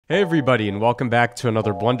Hey everybody, and welcome back to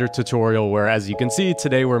another Blender tutorial where, as you can see,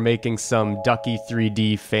 today we're making some Ducky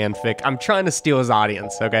 3D fanfic. I'm trying to steal his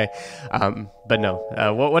audience, okay? But no,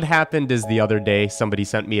 what happened is the other day, somebody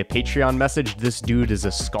sent me a Patreon message. This dude is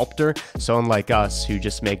a sculptor, so unlike us, who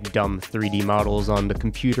just make dumb 3D models on the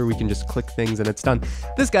computer, we can just click things and it's done.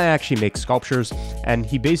 This guy actually makes sculptures, and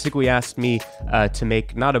he basically asked me to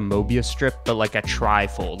make not a Mobius strip, but like a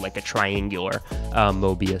trifold, like a triangular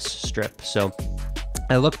Mobius strip. So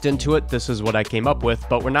I looked into it, this is what I came up with,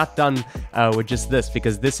 but we're not done with just this,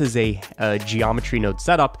 because this is a geometry node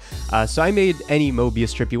setup, so I made any Mobius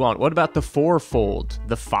strip you want. What about the 4-fold,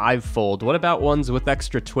 the 5-fold? What about ones with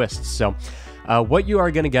extra twists? So what you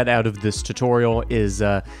are going to get out of this tutorial is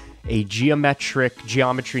a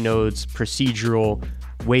geometry nodes procedural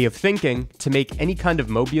way of thinking to make any kind of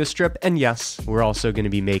Mobius strip. And yes, we're also going to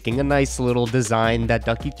be making a nice little design that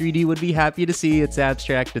Ducky 3D would be happy to see. It's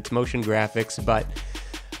abstract, it's motion graphics, but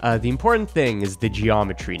the important thing is the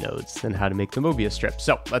geometry nodes and how to make the Mobius strip.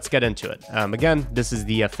 So let's get into it. Again, this is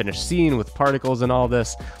the finished scene with particles and all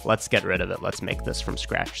this. Let's get rid of it. Let's make this from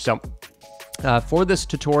scratch. So for this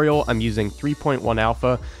tutorial, I'm using 3.1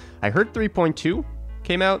 alpha. I heard 3.2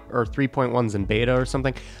 came out, or 3.1's in beta or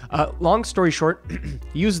something. Long story short,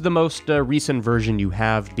 use the most recent version you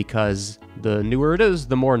have, because the newer it is,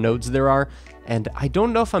 the more nodes there are. And I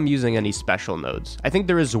don't know if I'm using any special nodes. I think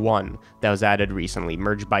there is one that was added recently,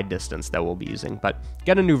 merged by distance, that we'll be using. But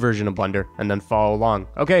get a new version of Blender and then follow along.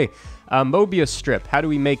 Okay, Mobius strip, how do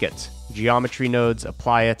we make it? Geometry nodes,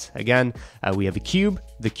 apply it. Again, we have a cube.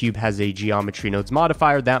 The cube has a geometry nodes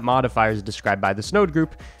modifier. That modifier is described by this node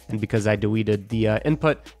group. And because I deleted the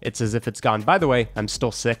input, it's as if it's gone. By the way, I'm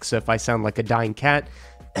still sick, so if I sound like a dying cat,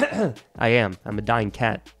 I am. I'm a dying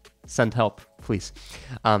cat. Send help, please.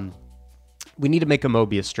 We need to make a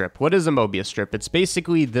Mobius strip. What is a Mobius strip? It's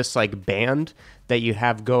basically this like band that you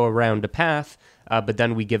have go around a path, but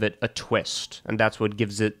then we give it a twist, and that's what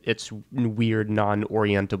gives it its weird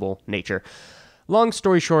non-orientable nature. Long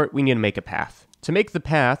story short, we need to make a path. To make the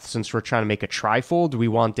path, since we're trying to make a trifold, we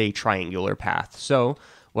want a triangular path. So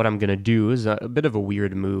what I'm going to do is a bit of a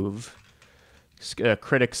weird move.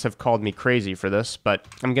 Critics have called me crazy for this, but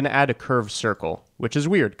I'm going to add a curved circle, which is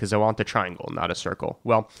weird because I want the triangle, not a circle.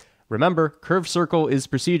 Well, remember, curved circle is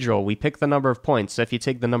procedural. We pick the number of points. So if you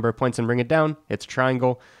take the number of points and bring it down, it's a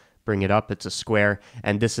triangle. Bring it up, it's a square.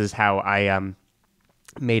 And this is how I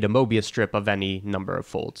made a Mobius strip of any number of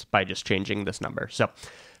folds, by just changing this number. So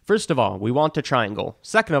first of all, we want a triangle.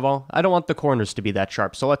 Second of all, I don't want the corners to be that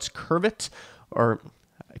sharp. So let's curve it, or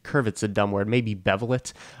curve it's a dumb word, maybe bevel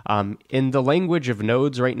it. In the language of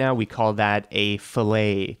nodes right now, we call that a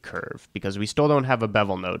fillet curve, because we still don't have a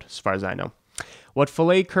bevel node, as far as I know. What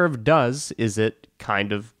fillet curve does is it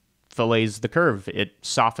kind of fillets the curve. It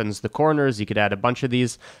softens the corners. You could add a bunch of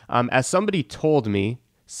these. As somebody told me,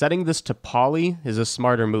 setting this to poly is a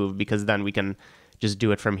smarter move, because then we can just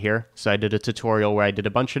do it from here. So I did a tutorial where I did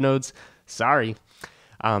a bunch of nodes. Sorry.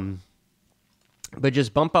 But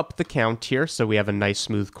just bump up the count here so we have a nice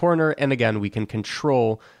smooth corner. And again, we can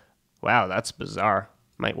control... Wow, that's bizarre.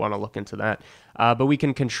 Might want to look into that. But we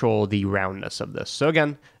can control the roundness of this. So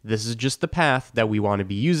again, this is just the path that we want to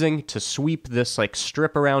be using to sweep this like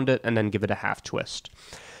strip around it and then give it a half twist.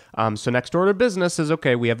 So next order of business is,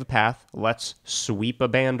 okay, we have a path. Let's sweep a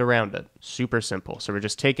band around it. Super simple. So we're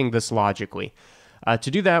just taking this logically.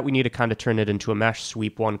 To do that, we need to kind of turn it into a mesh,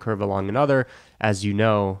 sweep one curve along another. As you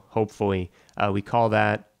know, hopefully, we call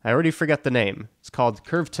that, I already forget the name. It's called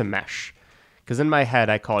curve to mesh. Because in my head,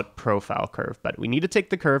 I call it profile curve. But we need to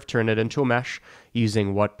take the curve, turn it into a mesh,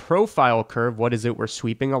 using what profile curve, what is it we're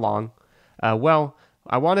sweeping along? Well,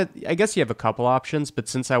 I guess you have a couple options, but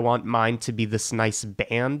since I want mine to be this nice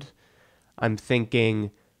band, I'm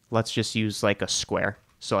thinking, let's just use like a square.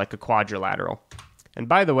 So like a quadrilateral. And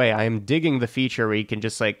by the way, I am digging the feature where you can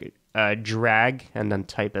just like drag and then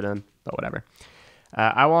type it in, but whatever.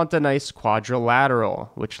 I want a nice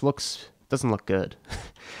quadrilateral, which doesn't look good.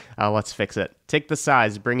 Let's fix it. Take the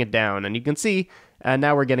size, bring it down, and you can see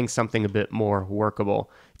now we're getting something a bit more workable.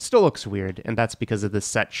 It still looks weird, and that's because of the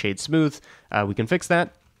set shade smooth. We can fix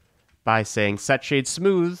that by saying set shade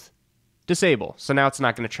smooth, disable. So now it's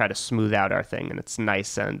not going to try to smooth out our thing, and it's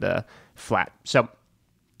nice and flat. So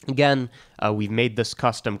again, we've made this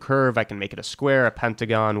custom curve. I can make it a square, a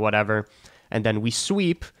pentagon, whatever. And then we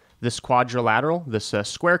sweep this quadrilateral, this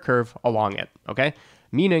square curve along it, okay?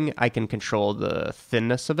 Meaning I can control the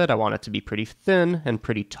thinness of it. I want it to be pretty thin and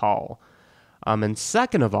pretty tall. And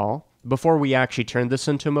second of all, before we actually turn this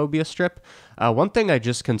into a Mobius strip, one thing I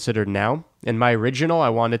just considered now, in my original, I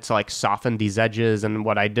wanted to like soften these edges, and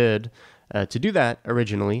what I did to do that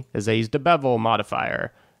originally is I used a bevel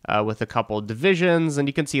modifier. with a couple divisions, and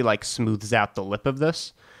you can see like smooths out the lip of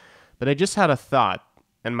this. But I just had a thought,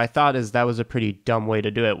 and my thought is that was a pretty dumb way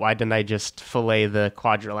to do it. Why didn't I just fillet the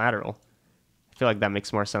quadrilateral? I feel like that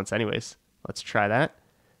makes more sense anyways. Let's try that.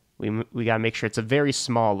 We got to make sure it's a very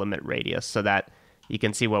small limit radius so that you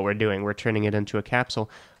can see what we're doing. We're turning it into a capsule.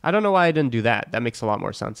 I don't know why I didn't do that. That makes a lot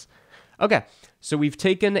more sense. Okay, so we've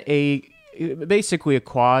taken basically a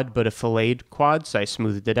quad, but a filleted quad, so I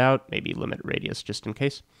smoothed it out, maybe limit radius just in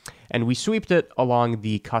case. And we sweeped it along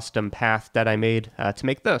the custom path that I made to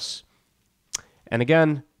make this. And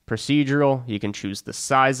again, procedural, you can choose the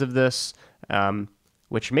size of this,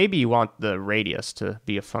 which maybe you want the radius to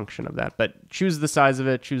be a function of that, but choose the size of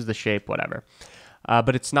it, choose the shape, whatever.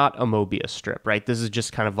 But it's not a Mobius strip, right? This is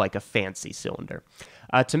just kind of like a fancy cylinder.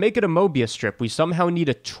 To make it a Mobius strip, we somehow need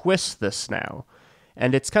to twist this now.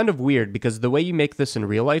 And it's kind of weird because the way you make this in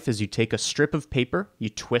real life is you take a strip of paper, you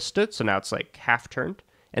twist it, so now it's like half turned,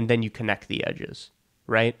 and then you connect the edges,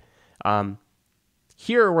 right?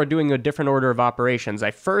 Here we're doing a different order of operations. I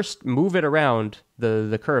first move it around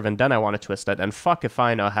the curve, and then I want to twist it. And fuck if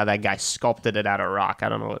I know how that guy sculpted it out of rock. I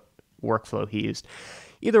don't know what workflow he used.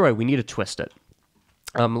 Either way, we need to twist it.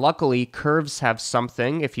 Luckily, curves have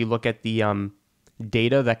something. If you look at the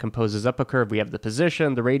data that composes up a curve, we have the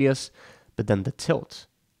position, the radius, but then the tilt.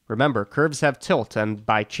 Remember, curves have tilt, and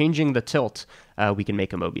by changing the tilt, we can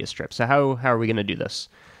make a Mobius strip. So how are we going to do this?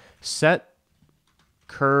 Set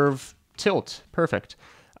curve tilt. Perfect.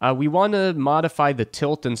 We want to modify the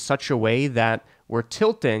tilt in such a way that we're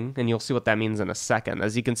tilting, and you'll see what that means in a second.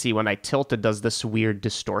 As you can see, when I tilt, it does this weird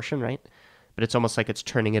distortion, right? But it's almost like it's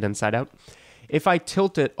turning it inside out. If I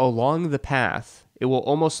tilt it along the path, it will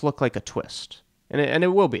almost look like a twist. And it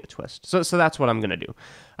will be a twist. So that's what I'm going to do.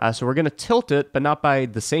 So we're going to tilt it, but not by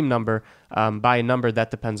the same number, by a number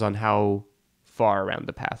that depends on how far around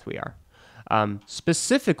the path we are.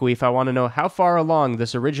 Specifically, if I want to know how far along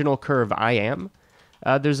this original curve I am,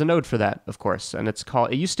 there's a node for that, of course, and it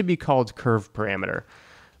used to be called curve parameter,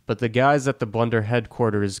 but the guys at the Blender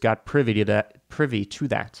headquarters got privy to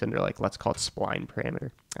that, and they're like, let's call it spline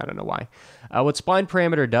parameter. I don't know why. What spline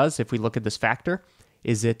parameter does, if we look at this factor,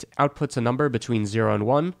 is it outputs a number between 0 and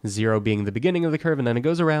 1, 0 being the beginning of the curve, and then it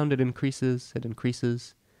goes around, it increases,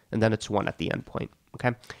 and then it's 1 at the end point,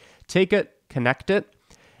 okay? Take it, connect it,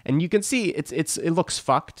 and you can see it looks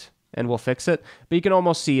fucked, and we'll fix it, but you can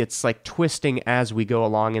almost see it's like twisting as we go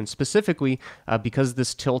along, and specifically, because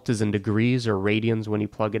this tilt is in degrees or radians when you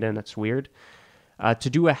plug it in, it's weird. To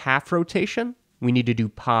do a half rotation, we need to do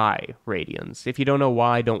pi radians. If you don't know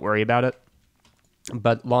why, don't worry about it.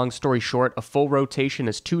 But long story short, a full rotation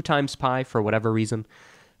is 2 times pi for whatever reason.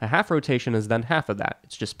 A half rotation is then half of that.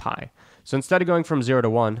 It's just pi. So instead of going from 0 to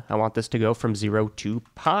 1, I want this to go from 0 to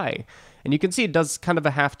pi. And you can see it does kind of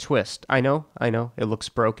a half twist. I know, it looks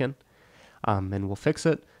broken, and we'll fix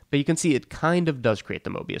it. But you can see it kind of does create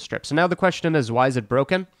the Mobius strip. So now the question is, why is it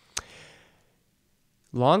broken?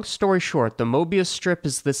 Long story short, the Mobius strip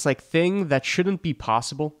is this like thing that shouldn't be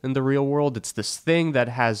possible in the real world. It's this thing that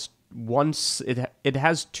has it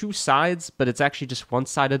has 2 sides, but it's actually just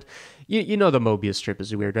one-sided. You know the Mobius strip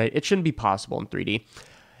is weird, right? It shouldn't be possible in 3D.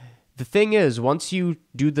 The thing is, once you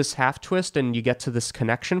do this half twist and you get to this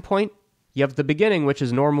connection point, you have the beginning, which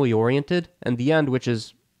is normally oriented, and the end, which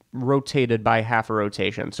is rotated by half a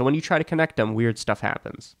rotation. So when you try to connect them, weird stuff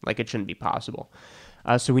happens. Like it shouldn't be possible.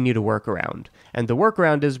 So we need a workaround. And the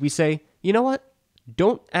workaround is we say, you know what?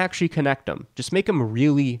 Don't actually connect them. Just make them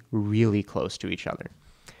really, really close to each other.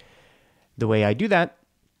 The way I do that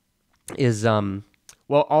is,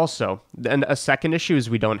 well, also, and a second issue is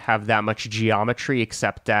we don't have that much geometry,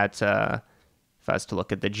 except that if I was to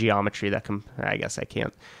look at the geometry, I guess I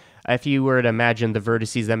can't. If you were to imagine the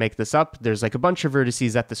vertices that make this up, there's like a bunch of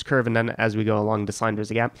vertices at this curve, and then as we go along this line,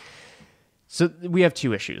 there's a gap. So we have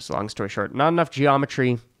 2 issues, long story short. Not enough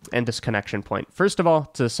geometry and this connection point. First of all,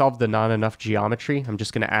 to solve the not enough geometry, I'm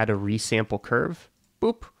just going to add a resample curve.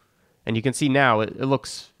 Boop. And you can see now it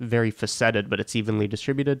looks very faceted, but it's evenly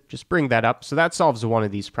distributed. Just bring that up. So that solves one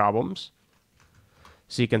of these problems.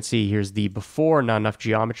 So you can see here's the before, not enough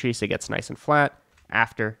geometry, so it gets nice and flat.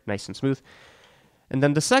 After, nice and smooth. And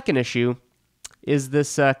then the second issue is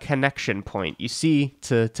this connection point. You see,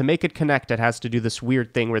 to make it connect, it has to do this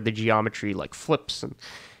weird thing where the geometry like flips, and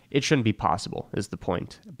it shouldn't be possible, is the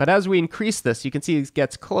point. But as we increase this, you can see it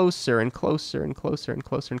gets closer and closer and closer and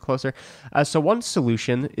closer and closer. So one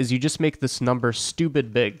solution is you just make this number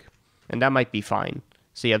stupid big, and that might be fine.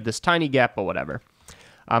 So you have this tiny gap or whatever.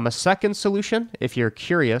 A second solution, if you're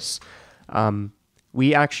curious,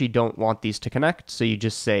 we actually don't want these to connect, so you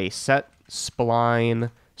just say set spline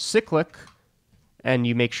cyclic, and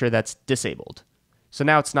you make sure that's disabled. So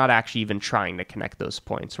now it's not actually even trying to connect those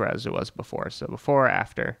points, whereas it was before. So before,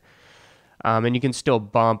 after. And you can still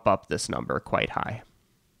bump up this number quite high.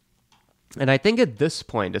 And I think at this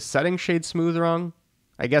point, is setting shade smooth wrong?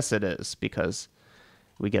 I guess it is, because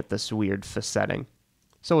we get this weird facetting.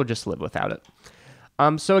 So we'll just live without it.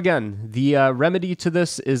 So again, the remedy to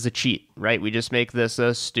this is a cheat, right? We just make this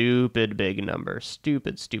a stupid big number.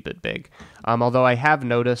 Stupid, stupid big. Although I have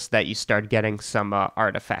noticed that you start getting some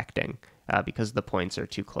artifacting because the points are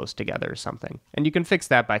too close together or something. And you can fix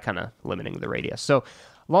that by kind of limiting the radius. So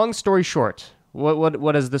long story short,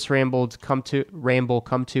 what has this ramble come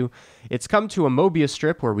to? It's come to a Mobius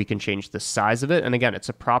strip where we can change the size of it. And again, it's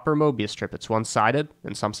a proper Mobius strip. It's one-sided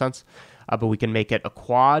in some sense. But we can make it a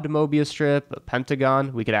quad Mobius strip, a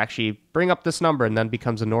pentagon. We could actually bring up this number and then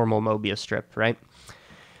becomes a normal Mobius strip, right?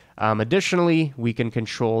 Additionally, we can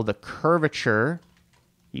control the curvature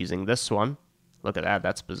using this one. Look at that,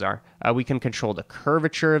 that's bizarre. We can control the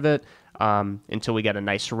curvature of it until we get a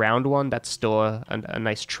nice round one. That's still a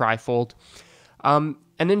nice trifold. And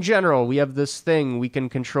in general, we have this thing we can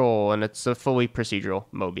control, and it's a fully procedural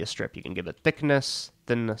Mobius strip. You can give it thickness,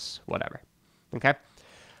 thinness, whatever. Okay?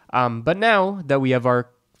 But now that we have our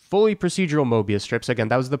fully procedural Mobius strips, again,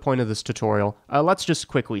 that was the point of this tutorial, let's just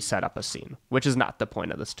quickly set up a scene, which is not the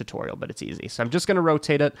point of this tutorial, but it's easy. So I'm just going to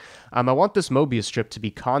rotate it. I want this Mobius strip to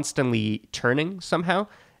be constantly turning somehow.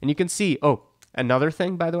 And you can see, oh, another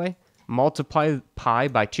thing, by the way, multiply pi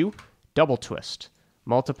by 2, double twist.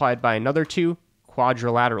 Multiplied by another 2,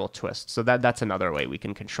 quadrilateral twist. So that's another way we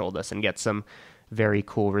can control this and get some very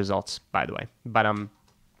cool results, by the way. But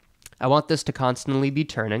I want this to constantly be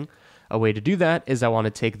turning. A way to do that is I want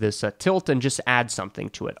to take this tilt and just add something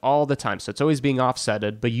to it all the time. So it's always being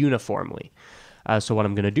offsetted, but uniformly. So what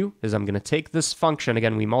I'm going to do is I'm going to take this function.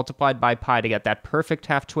 Again, we multiplied by pi to get that perfect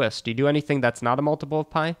half twist. Do you do anything that's not a multiple of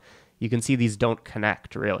pi? You can see these don't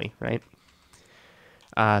connect, really, right?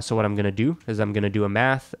 So what I'm going to do is I'm going to do a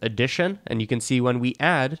math addition. And you can see when we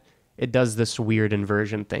add, it does this weird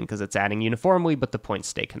inversion thing because it's adding uniformly, but the points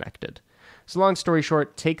stay connected. So long story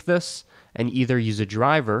short, take this and either use a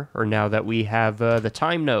driver, or now that we have the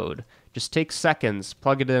time node, just take seconds,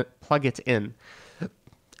 plug it in,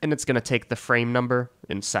 and it's going to take the frame number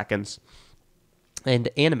in seconds and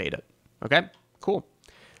animate it. Okay, cool.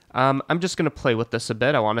 I'm just going to play with this a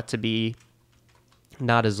bit. I want it to be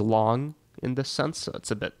not as long in this sense, so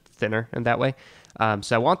it's a bit thinner in that way.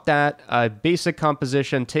 So I want that basic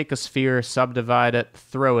composition, take a sphere, subdivide it,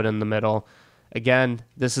 throw it in the middle. Again,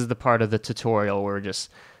 this is the part of the tutorial where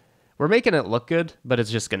we're making it look good, but it's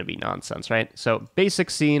just going to be nonsense, right? So basic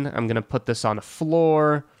scene, I'm going to put this on a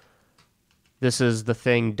floor. This is the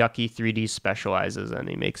thing Ducky 3D specializes in.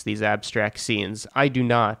 He makes these abstract scenes. I do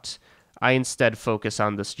not. I instead focus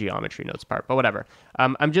on this geometry nodes part, but whatever.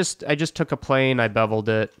 I just took a plane, I beveled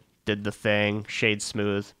it, did the thing, shade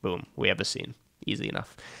smooth, boom, we have a scene. Easy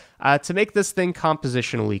enough. To make this thing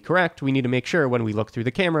compositionally correct, we need to make sure when we look through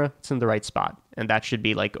the camera, it's in the right spot. And that should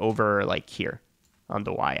be like over like here on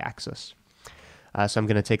the y-axis. So I'm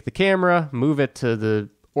going to take the camera, move it to the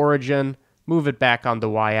origin, move it back on the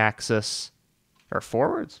y-axis, or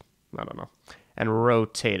forwards? I don't know. And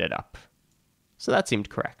rotate it up. So that seemed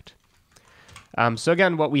correct. So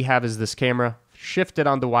again, what we have is this camera shifted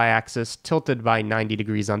on the y-axis, tilted by 90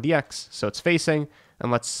 degrees on the x, so it's facing.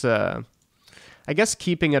 And let's, I guess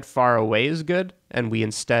keeping it far away is good, and we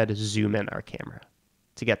instead zoom in our camera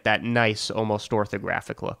to get that nice, almost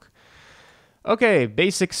orthographic look. Okay,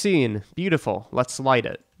 basic scene, beautiful, let's light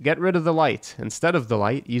it. Get rid of the light. Instead of the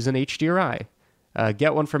light, use an HDRI.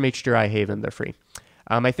 Get one from HDRI Haven, they're free.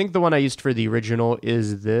 I think the one I used for the original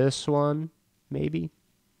is this one, maybe.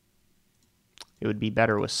 It would be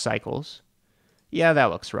better with cycles. Yeah, that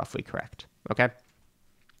looks roughly correct. Okay.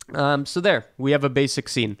 So there, we have a basic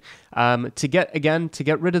scene. To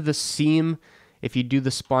get rid of the seam, if you do the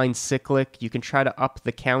spline cyclic, you can try to up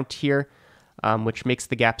the count here, which makes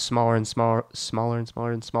the gap smaller and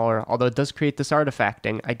smaller, although it does create this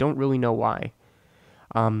artifacting. I don't really know why.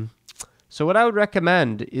 So what I would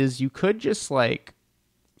recommend is you could just like,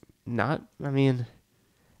 I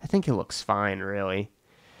think it looks fine, really.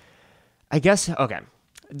 I guess, okay.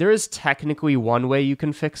 There is technically one way you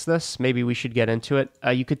can fix this. Maybe we should get into it.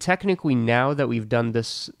 You could technically, now that we've done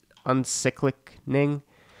this uncyclicing,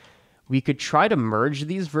 we could try to merge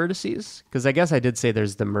these vertices. Because I guess I did say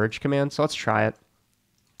there's the merge command, so let's try it.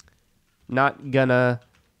 Not gonna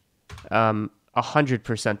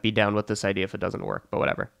 100% be down with this idea if it doesn't work, but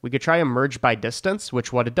whatever. We could try a merge by distance,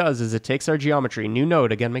 which what it does is it takes our geometry, new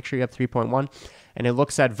node, again, make sure you have 3.1, and it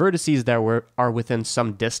looks at vertices that are within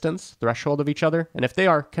some distance, threshold of each other, and if they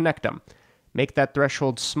are, connect them. Make that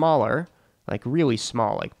threshold smaller. like really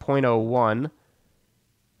small, like 0.01,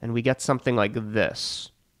 and we get something like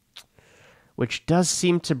this, which does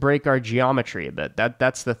seem to break our geometry a bit.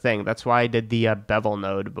 That's the thing. That's why I did the bevel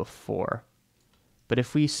node before. But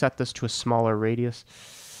if we set this to a smaller radius,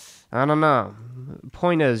 I don't know.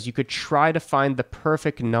 Point is, you could try to find the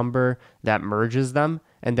perfect number that merges them,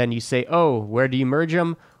 and then you say, oh, where do you merge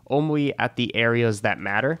them? Only at the areas that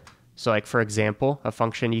matter. So like, for example, a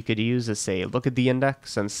function you could use is say, look at the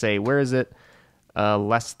index and say, where is it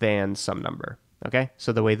less than some number? Okay,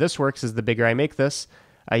 so the way this works is the bigger I make this,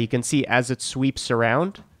 you can see as it sweeps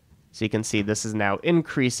around, so you can see this is now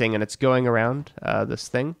increasing and it's going around this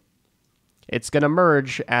thing. It's going to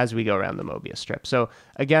merge as we go around the Mobius strip. So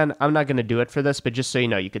again, I'm not going to do it for this, but just so you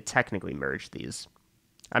know, you could technically merge these.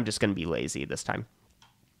 I'm just going to be lazy this time.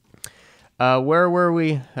 Where were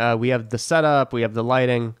we? We have the setup, we have the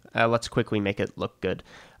lighting. Let's quickly make it look good.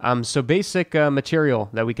 So basic material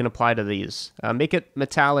that we can apply to these. Make it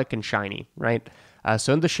metallic and shiny, right?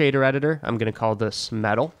 So in the shader editor, I'm going to call this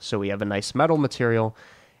metal. So we have a nice metal material.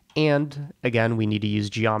 And again, we need to use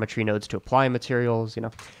geometry nodes to apply materials, you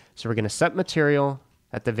know. So we're going to set material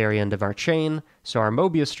at the very end of our chain. So our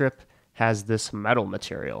Mobius strip has this metal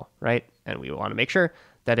material, right? And we want to make sure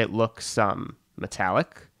that it looks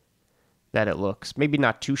metallic, that it looks maybe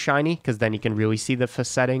not too shiny, because then you can really see the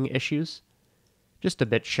facetting issues. Just a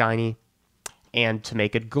bit shiny. And to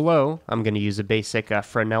make it glow, I'm going to use a basic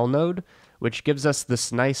Fresnel node, which gives us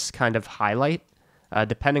this nice kind of highlight,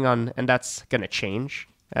 depending on, and that's going to change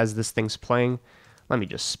as this thing's playing. Let me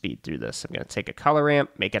just speed through this. I'm going to take a color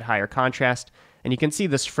ramp, make it higher contrast, and you can see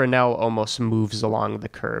this Fresnel almost moves along the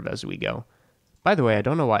curve as we go. By the way, I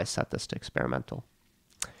don't know why I set this to experimental.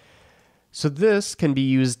 So this can be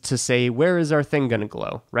used to say, where is our thing going to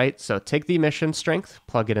glow, right? So take the emission strength,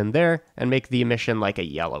 plug it in there, and make the emission like a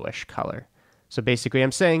yellowish color. So basically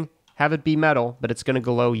I'm saying, have it be metal, but it's going to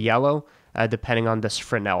glow yellow, depending on this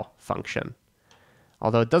Fresnel function.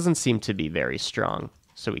 Although it doesn't seem to be very strong.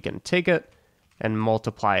 So we can take it and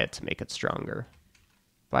multiply it to make it stronger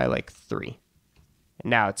by like 3. And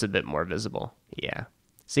now it's a bit more visible. Yeah.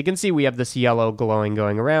 So you can see we have this yellow glowing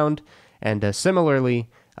going around. And similarly,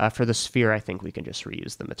 for the sphere, I think we can just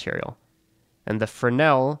reuse the material. And the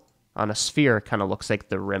Fresnel on a sphere kind of looks like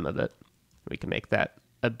the rim of it. We can make that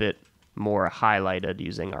a bit more highlighted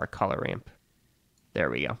using our color ramp. There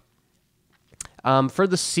we go. For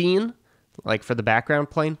the scene, like for the background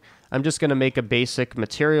plane, I'm just going to make a basic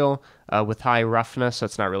material with high roughness, so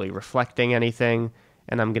it's not really reflecting anything.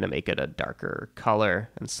 And I'm going to make it a darker color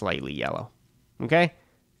and slightly yellow. Okay?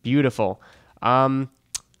 Beautiful.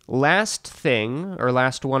 Last thing, or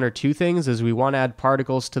last one or two things, is we want to add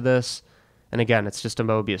particles to this. And again, it's just a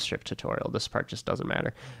Mobius strip tutorial. This part just doesn't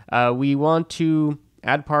matter. We want to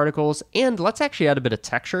add particles, and let's actually add a bit of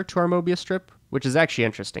texture to our Mobius strip, which is actually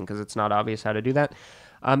interesting because it's not obvious how to do that.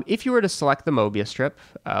 If you were to select the Mobius strip,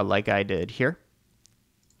 like I did here,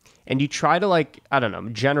 and you try to, like, I don't know,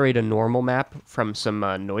 generate a normal map from some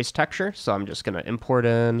noise texture. So I'm just going to import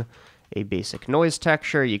in a basic noise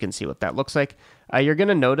texture. You can see what that looks like. You're going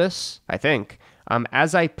to notice, I think,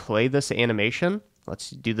 as I play this animation,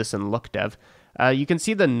 let's do this in look dev, you can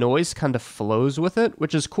see the noise kind of flows with it,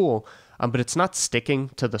 which is cool, but it's not sticking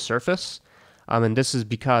to the surface. And this is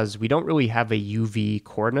because we don't really have a UV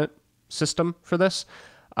coordinate system for this.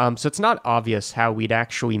 So it's not obvious how we'd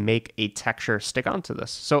actually make a texture stick onto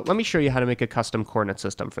this. So let me show you how to make a custom coordinate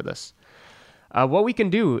system for this. What we can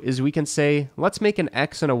do is we can say, let's make an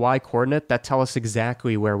X and a Y coordinate that tell us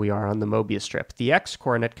exactly where we are on the Mobius strip. The X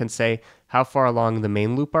coordinate can say, how far along the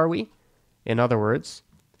main loop are we? In other words,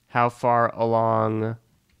 how far along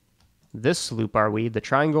this loop are we, the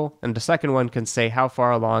triangle? And the second one can say, how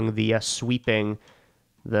far along the sweeping,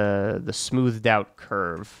 the smoothed out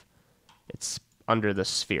curve. It's under the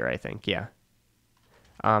sphere, I think, yeah.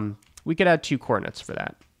 We could add 2 coordinates for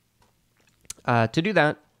that. To do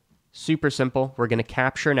that, super simple. We're going to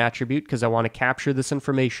capture an attribute because I want to capture this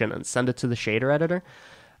information and send it to the shader editor.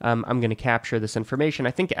 I'm going to capture this information.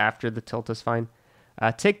 I think after the tilt is fine.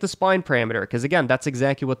 Take the spline parameter because, again, that's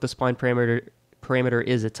exactly what the spline parameter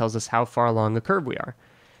is. It tells us how far along the curve we are.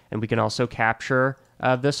 And we can also capture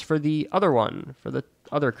this for the other one, for the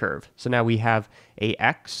other curve. So now we have a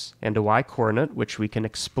X and a Y coordinate, which we can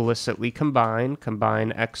explicitly combine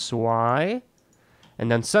X, Y,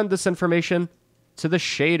 and then send this information to the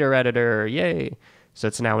shader editor. Yay. So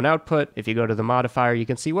it's now an output. If you go to the modifier, you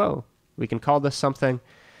can see, whoa, we can call this something.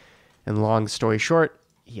 And long story short,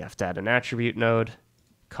 you have to add an attribute node,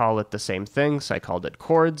 call it the same thing. So I called it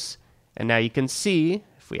chords. And now you can see,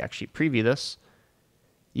 if we actually preview this,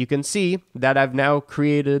 you can see that I've now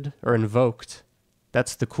created or invoked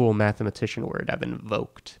That's the cool mathematician word I've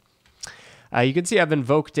invoked. You can see I've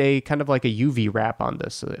invoked a kind of like a UV wrap on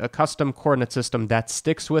this, a custom coordinate system that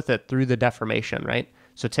sticks with it through the deformation, right?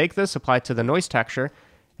 So take this, apply it to the noise texture,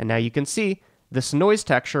 and now you can see this noise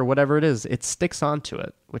texture, whatever it is, it sticks onto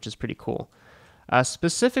it, which is pretty cool.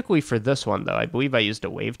 Specifically for this one, though, I believe I used a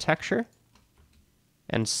wave texture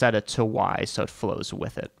and set it to Y so it flows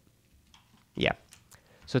with it. Yeah.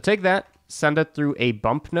 So take that, send it through a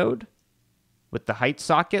bump node with the height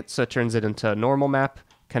socket, so it turns it into a normal map,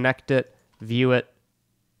 connect it, view it,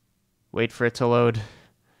 wait for it to load.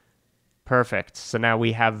 Perfect. So now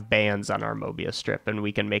we have bands on our Mobius strip, and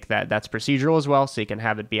we can make that's procedural as well, so you can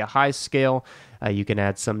have it be a high scale. You can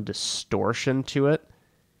add some distortion to it,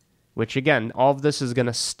 which again, all of this is going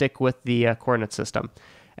to stick with the coordinate system.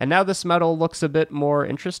 And now this metal looks a bit more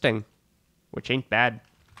interesting, which ain't bad.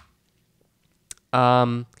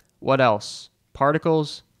 What else?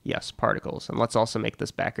 Particles? Yes, particles. And let's also make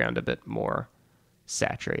this background a bit more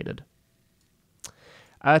saturated.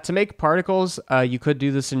 To make particles, you could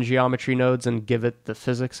do this in geometry nodes and give it the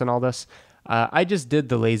physics and all this. I just did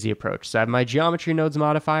the lazy approach. So I have my geometry nodes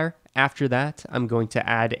modifier. After that, I'm going to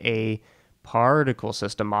add a particle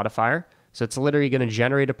system modifier. So it's literally going to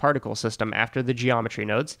generate a particle system after the geometry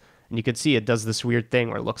nodes. And you can see it does this weird thing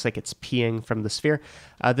where it looks like it's peeing from the sphere.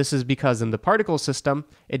 This is because in the particle system,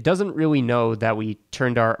 it doesn't really know that we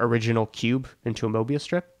turned our original cube into a Mobius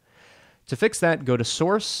strip. To fix that, go to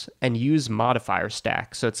source and use modifier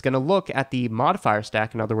stack. So it's going to look at the modifier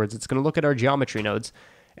stack. In other words, it's going to look at our geometry nodes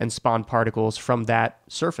and spawn particles from that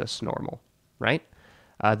surface normal, right?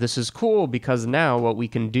 This is cool because now what we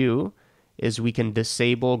can do is we can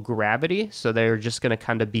disable gravity. So they're just going to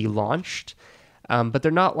kind of be launched, but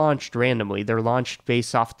they're not launched randomly. They're launched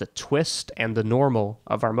based off the twist and the normal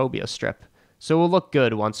of our Mobius strip. So it will look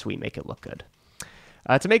good once we make it look good.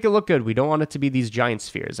 To make it look good, we don't want it to be these giant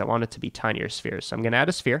spheres. I want it to be tinier spheres. So I'm going to add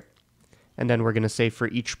a sphere, and then we're going to say for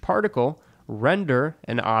each particle, render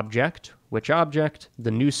an object. Which object?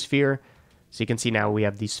 The new sphere. So you can see now we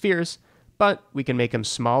have these spheres, but we can make them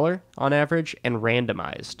smaller on average and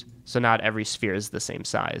randomized. So not every sphere is the same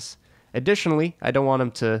size. Additionally, I don't want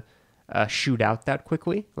them to shoot out that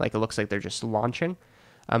quickly, like it looks like they're just launching.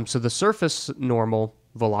 So the surface normal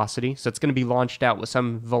velocity, so it's going to be launched out with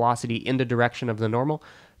some velocity in the direction of the normal.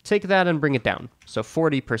 Take that and bring it down. So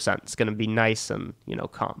 40% is going to be nice and,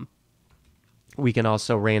 calm. We can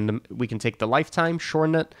also we can take the lifetime,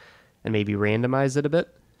 shorten it, and maybe randomize it a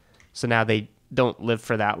bit. So now they don't live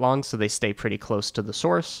for that long, so they stay pretty close to the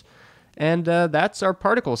source. And that's our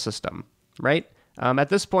particle system, right? At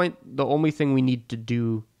this point, the only thing we need to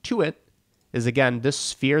do to it is, again, this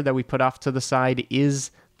sphere that we put off to the side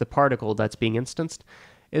is the particle that's being instanced,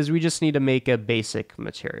 is we just need to make a basic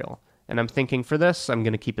material. And I'm thinking for this, I'm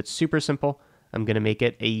going to keep it super simple. I'm going to make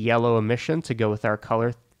it a yellow emission to go with our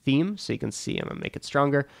color theme. So you can see I'm going to make it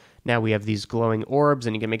stronger. Now we have these glowing orbs,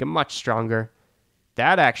 and you can make it much stronger.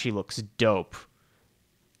 That actually looks dope.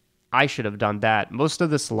 I should have done that. Most of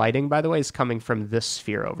this lighting, by the way, is coming from this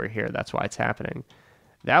sphere over here. That's why it's happening.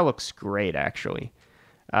 That looks great, actually.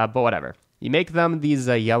 But whatever. You make them these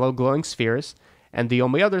yellow glowing spheres. And the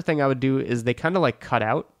only other thing I would do is they kind of like cut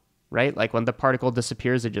out, right? Like when the particle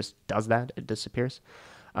disappears, it just does that. It disappears.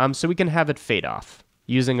 So we can have it fade off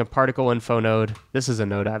using a particle info node. This is a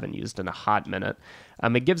node I haven't used in a hot minute.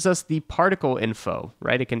 It gives us the particle info,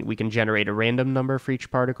 right? We can generate a random number for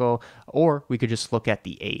each particle, or we could just look at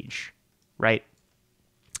the age, right?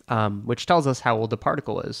 Which tells us how old the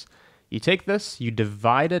particle is. You take this, you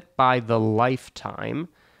divide it by the lifetime.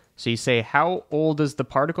 So you say, how old is the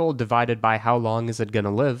particle divided by how long is it going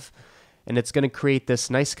to live? And it's going to create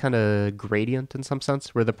this nice kind of gradient in some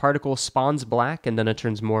sense, where the particle spawns black and then it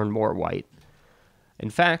turns more and more white.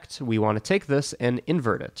 In fact, we want to take this and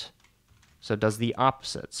invert it. So it does the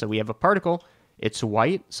opposite. So we have a particle, it's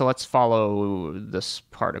white, so let's follow this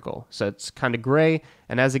particle. So it's kind of gray,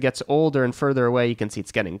 and as it gets older and further away, you can see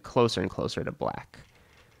it's getting closer and closer to black.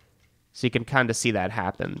 So you can kind of see that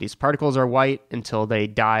happen. These particles are white until they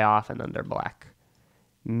die off and then they're black.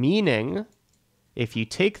 Meaning, if you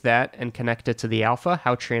take that and connect it to the alpha,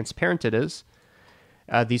 how transparent it is,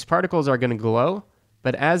 these particles are going to glow,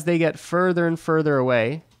 but as they get further and further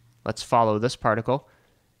away, let's follow this particle,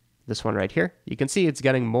 this one right here, you can see it's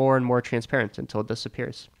getting more and more transparent until it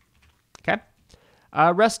disappears. Okay?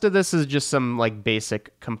 Rest of this is just some like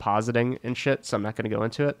basic compositing and shit, so I'm not going to go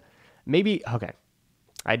into it. Okay.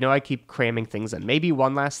 I know I keep cramming things in. Maybe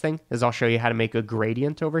one last thing is I'll show you how to make a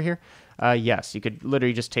gradient over here. Yes, you could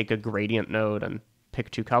literally just take a gradient node and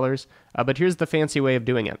pick two colors. But here's the fancy way of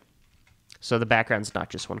doing it. So the background's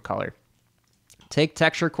not just one color. Take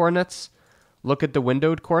texture coordinates, look at the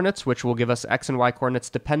windowed coordinates, which will give us X and Y coordinates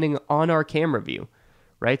depending on our camera view,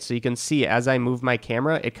 right? So you can see as I move my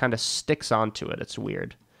camera, it kind of sticks onto it. It's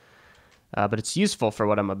weird. But it's useful for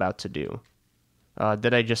what I'm about to do.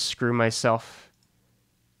 Did I just screw myself?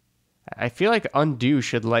 I feel like undo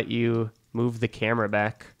should let you move the camera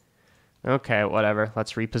back. Okay, whatever.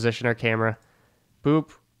 Let's reposition our camera.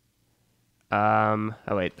 Boop.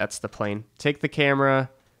 Oh wait, that's the plane. Take the camera,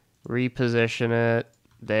 reposition it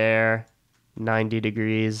there, 90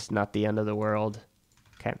 degrees, not the end of the world.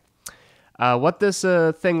 Okay. What this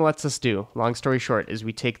thing lets us do, long story short, is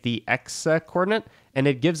we take the X coordinate and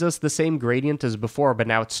it gives us the same gradient as before, but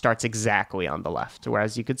now it starts exactly on the left.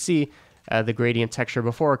 Whereas you could see the gradient texture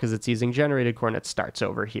before, because it's using generated coordinates, starts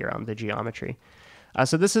over here on the geometry.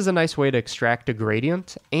 So this is a nice way to extract a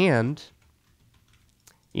gradient, and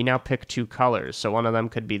you now pick two colors. So one of them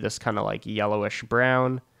could be this kind of like yellowish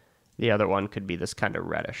brown. The other one could be this kind of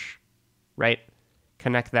reddish, right?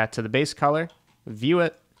 Connect that to the base color, view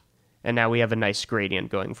it, and now we have a nice gradient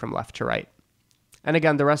going from left to right. And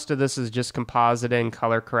again, the rest of this is just compositing,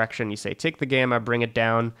 color correction. You say, take the gamma, bring it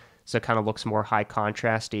down so it kind of looks more high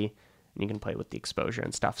contrasty, and you can play with the exposure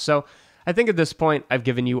and stuff. So I think at this point, I've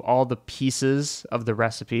given you all the pieces of the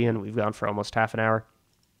recipe, and we've gone for almost half an hour.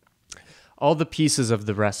 All the pieces of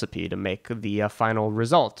the recipe to make the final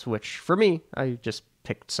result, which for me, I just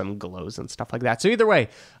picked some glows and stuff like that. So either way,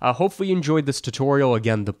 hopefully you enjoyed this tutorial.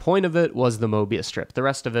 Again, the point of it was the Mobius strip. The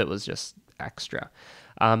rest of it was just extra.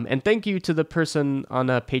 And thank you to the person on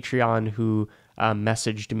Patreon who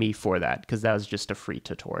messaged me for that, because that was just a free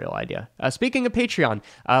tutorial idea. Speaking of Patreon,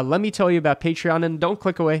 let me tell you about Patreon, and don't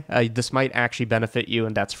click away. This might actually benefit you,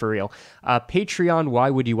 and that's for real. Patreon, why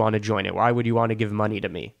would you want to join it? Why would you want to give money to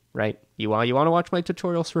me? Right? You want to watch my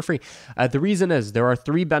tutorials for free. The reason is there are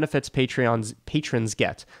 3 benefits patrons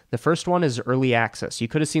get. The first one is early access. You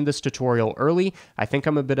could have seen this tutorial early. I think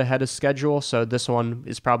I'm a bit ahead of schedule, so this one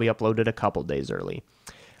is probably uploaded a couple days early.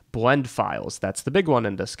 Blend files. That's the big one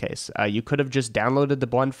in this case. You could have just downloaded the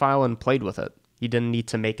blend file and played with it. You didn't need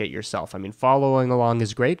to make it yourself. I mean, following along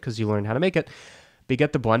is great because you learn how to make it. But you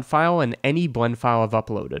get the blend file, and any blend file I've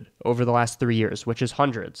uploaded over the last 3 years, which is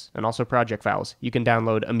hundreds, and also project files, you can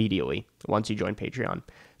download immediately once you join Patreon.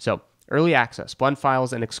 So early access, blend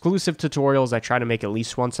files, and exclusive tutorials. I try to make at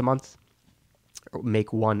least once a month, or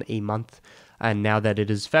make one a month. And now that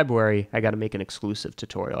it is February, I got to make an exclusive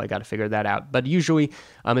tutorial. I got to figure that out. But usually,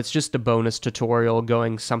 it's just a bonus tutorial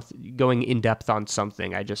going in depth on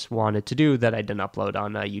something I just wanted to do that I didn't upload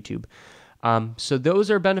on YouTube. So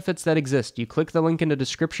those are benefits that exist. You click the link in the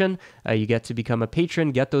description, you get to become a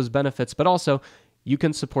patron, get those benefits, but also you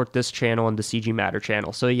can support this channel and the CG Matter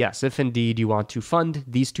channel. So yes, if indeed you want to fund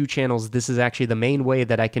these 2 channels, this is actually the main way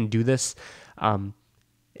that I can do this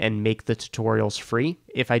and make the tutorials free.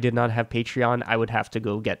 If I did not have Patreon, I would have to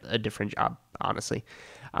go get a different job, honestly.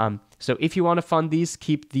 So if you want to fund these,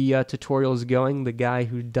 keep the tutorials going, the guy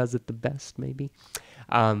who does it the best, maybe.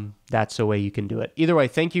 That's a way you can do it. Either way,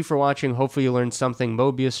 thank you for watching. Hopefully you learned something.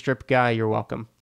 Mobius strip guy, you're welcome.